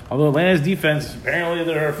 Although Atlanta's defense, apparently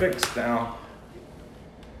they're fixed now.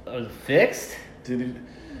 Was it fixed? Dude,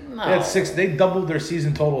 No. they had 6. They doubled their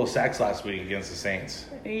season total of sacks last week against the Saints.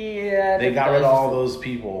 Yeah. They got rid of all those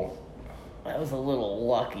people. That was a little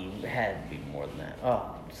lucky. It had to be more than that.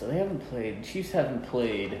 Oh, so they haven't played. Chiefs haven't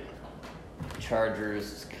played.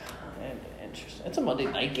 Chargers. It's kind of interesting. It's a Monday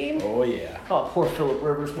night game. Oh yeah. Oh, poor Phillip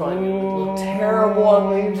Rivers probably gonna look terrible on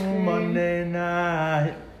main screen. Monday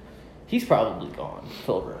night. He's probably gone.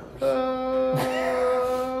 Phillip Rivers.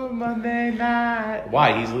 Oh, Monday night.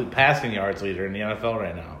 Why? He's passing yards leader in the NFL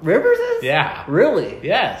right now. Rivers is? Yeah. Really?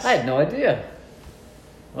 Yes. I had no idea.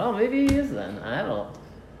 Well, maybe he is then. I don't.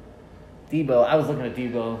 Debo. I was looking at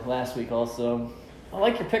Debo last week also. I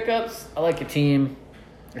like your pickups. I like your team.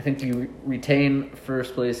 I think you retain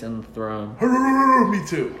first place in the throne. Me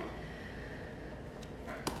too.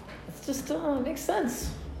 It's just makes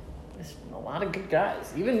sense. There's a lot of good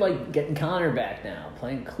guys. Even like getting Connor back now,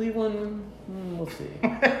 playing Cleveland. We'll see.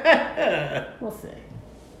 We'll see.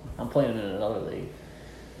 I'm playing in another league.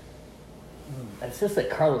 It's just that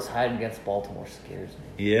Carlos Hyde against Baltimore scares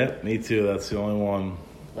me. Yeah, me too. That's the only one.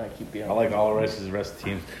 I keep being. I like all the rest of the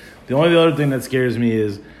teams. The other thing that scares me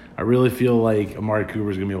is I really feel like Amari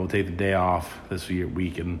Cooper's going to be able to take the day off this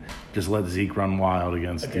week and just let Zeke run wild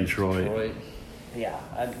against Detroit. Yeah,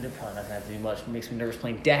 they're probably not going to have to do much. It makes me nervous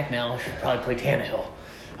playing Dak now. I should probably play Tannehill.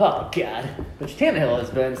 Oh, God. Which Tannehill has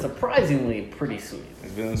been surprisingly pretty sweet.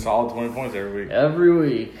 He's been a solid 20 points every week. Every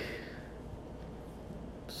week.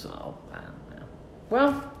 So, I don't know.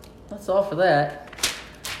 Well, that's all for that.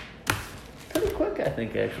 Pretty quick, I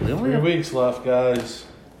think, actually. Only 3 weeks left, guys.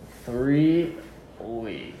 3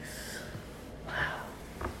 weeks. Wow.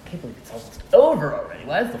 I can't believe it's almost over already.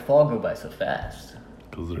 Why does the fall go by so fast?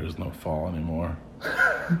 Because there is no fall anymore.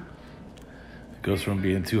 It goes from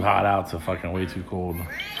being too hot out to fucking way too cold.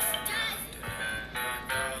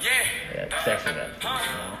 Yeah, it's actually that.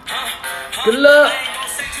 Good luck!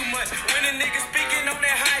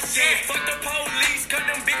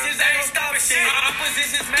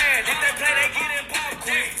 Opposition's mad. If they play, they get in pop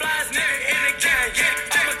quick. Flies nigga in the gang. Yeah,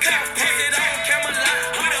 I'm a cop. Post it on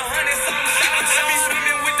Camelot. We the 100-something shots. I be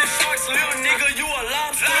swimming with the sharks. Little nigga, you a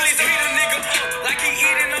lobster. Please beat a nigga up like he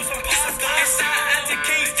eating on some pasta. Inside out to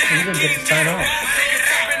Kingston. You didn't get to sign off.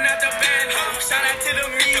 Shout out to the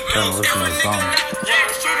meat. Trying to listen to the song.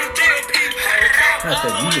 Yeah, shooting through the people. I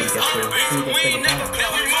said you didn't get to. You didn't get to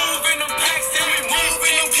the We move in them packs and we move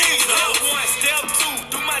in them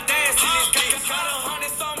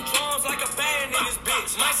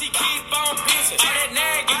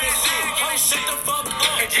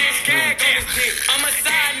I'm a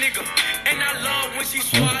side nigga, and I love when she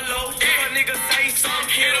swallow. If a nigga say something,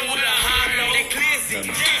 hit him with a hollow. They clear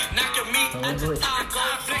see, knock your meat at the top, go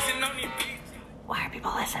flexing on these beats. Why are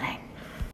people listening?